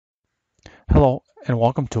Hello and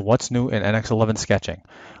welcome to What's New in NX11 Sketching.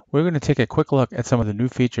 We're going to take a quick look at some of the new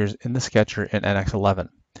features in the Sketcher in NX11.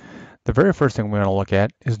 The very first thing we're going to look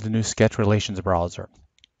at is the new Sketch Relations Browser.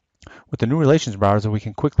 With the new Relations Browser, we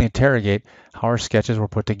can quickly interrogate how our sketches were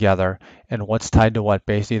put together and what's tied to what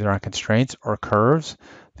based either on constraints or curves,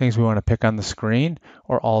 things we want to pick on the screen,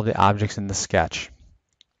 or all of the objects in the sketch.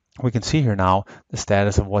 We can see here now the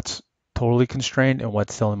status of what's totally constrained and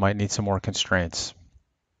what still might need some more constraints.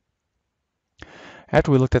 After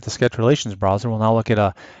we looked at the Sketch Relations Browser, we'll now look at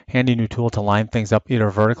a handy new tool to line things up either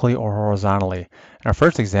vertically or horizontally. In our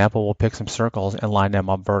first example, we'll pick some circles and line them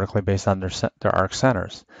up vertically based on their arc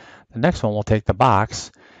centers. The next one, we'll take the box,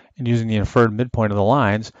 and using the inferred midpoint of the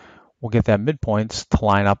lines, we'll get that midpoints to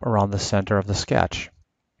line up around the center of the sketch.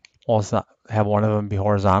 We'll have one of them be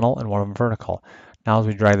horizontal and one of them vertical. Now as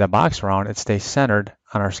we drag that box around, it stays centered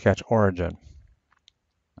on our sketch origin.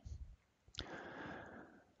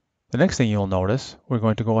 The next thing you'll notice, we're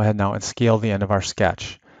going to go ahead now and scale the end of our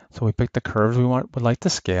sketch. So we pick the curves we would like to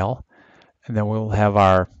scale, and then we'll have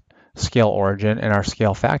our scale origin and our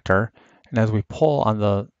scale factor. And as we pull on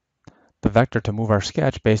the vector to move our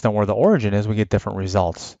sketch based on where the origin is, we get different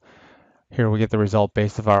results. Here we get the result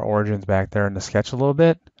based of our origins back there in the sketch a little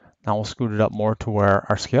bit. Now we'll scoot it up more to where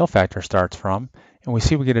our scale factor starts from, and we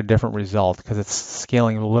see we get a different result because it's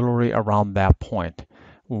scaling literally around that point.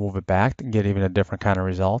 We'll move it back and get even a different kind of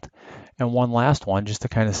result. And one last one just to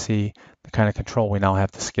kind of see the kind of control we now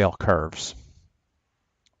have to scale curves.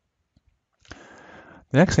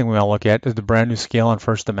 The next thing we want to look at is the brand new scale on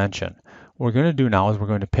first dimension. What we're going to do now is we're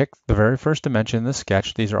going to pick the very first dimension in the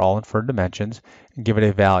sketch. These are all inferred dimensions, and give it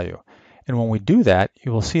a value. And when we do that,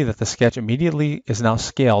 you will see that the sketch immediately is now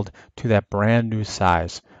scaled to that brand new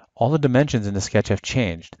size. All the dimensions in the sketch have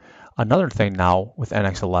changed. Another thing now with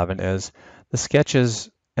NX11 is the sketches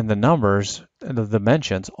and the numbers and the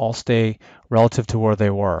dimensions all stay relative to where they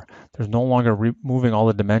were. There's no longer moving all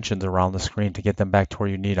the dimensions around the screen to get them back to where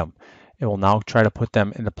you need them. It will now try to put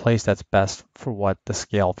them in the place that's best for what the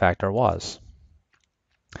scale factor was.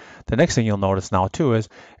 The next thing you'll notice now too is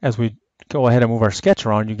as we go ahead and move our sketch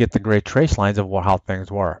around, you get the gray trace lines of how things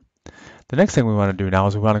were. The next thing we want to do now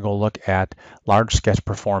is we want to go look at large sketch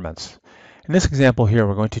performance. In this example here,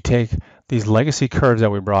 we're going to take these legacy curves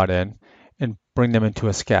that we brought in and bring them into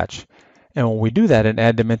a sketch. And when we do that and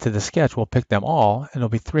add them into the sketch, we'll pick them all, and it'll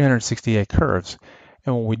be 368 curves.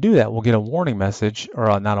 And when we do that, we'll get a warning message,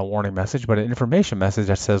 or not a warning message, but an information message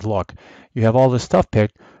that says, look, you have all this stuff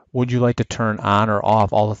picked. Would you like to turn on or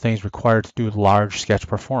off all the things required to do large sketch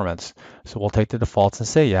performance? So we'll take the defaults and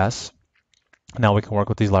say yes. Now we can work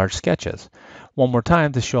with these large sketches. One more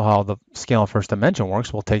time to show how the scale in first dimension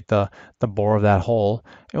works, we'll take the bore of that hole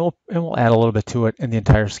and we'll add a little bit to it, and the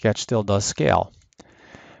entire sketch still does scale.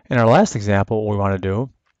 In our last example, what we want to do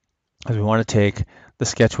is we want to take the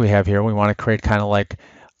sketch we have here, we want to create kind of like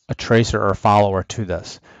a tracer or a follower to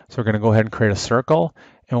this. So we're going to go ahead and create a circle,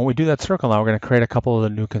 and when we do that circle now, we're going to create a couple of the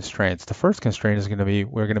new constraints. The first constraint is going to be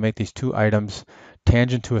we're going to make these two items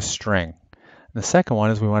tangent to a string. And the second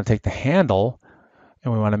one is we want to take the handle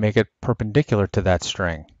and we want to make it perpendicular to that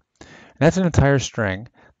string. And that's an entire string.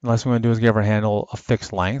 The last thing we want to do is give our handle a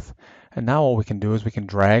fixed length. And now what we can do is we can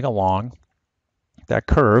drag along that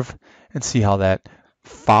curve and see how that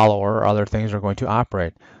follower or other things are going to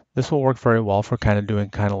operate. This will work very well for kind of doing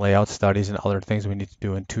kind of layout studies and other things we need to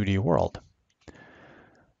do in 2D world.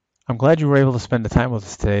 I'm glad you were able to spend the time with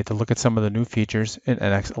us today to look at some of the new features in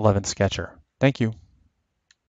NX11 Sketcher. Thank you.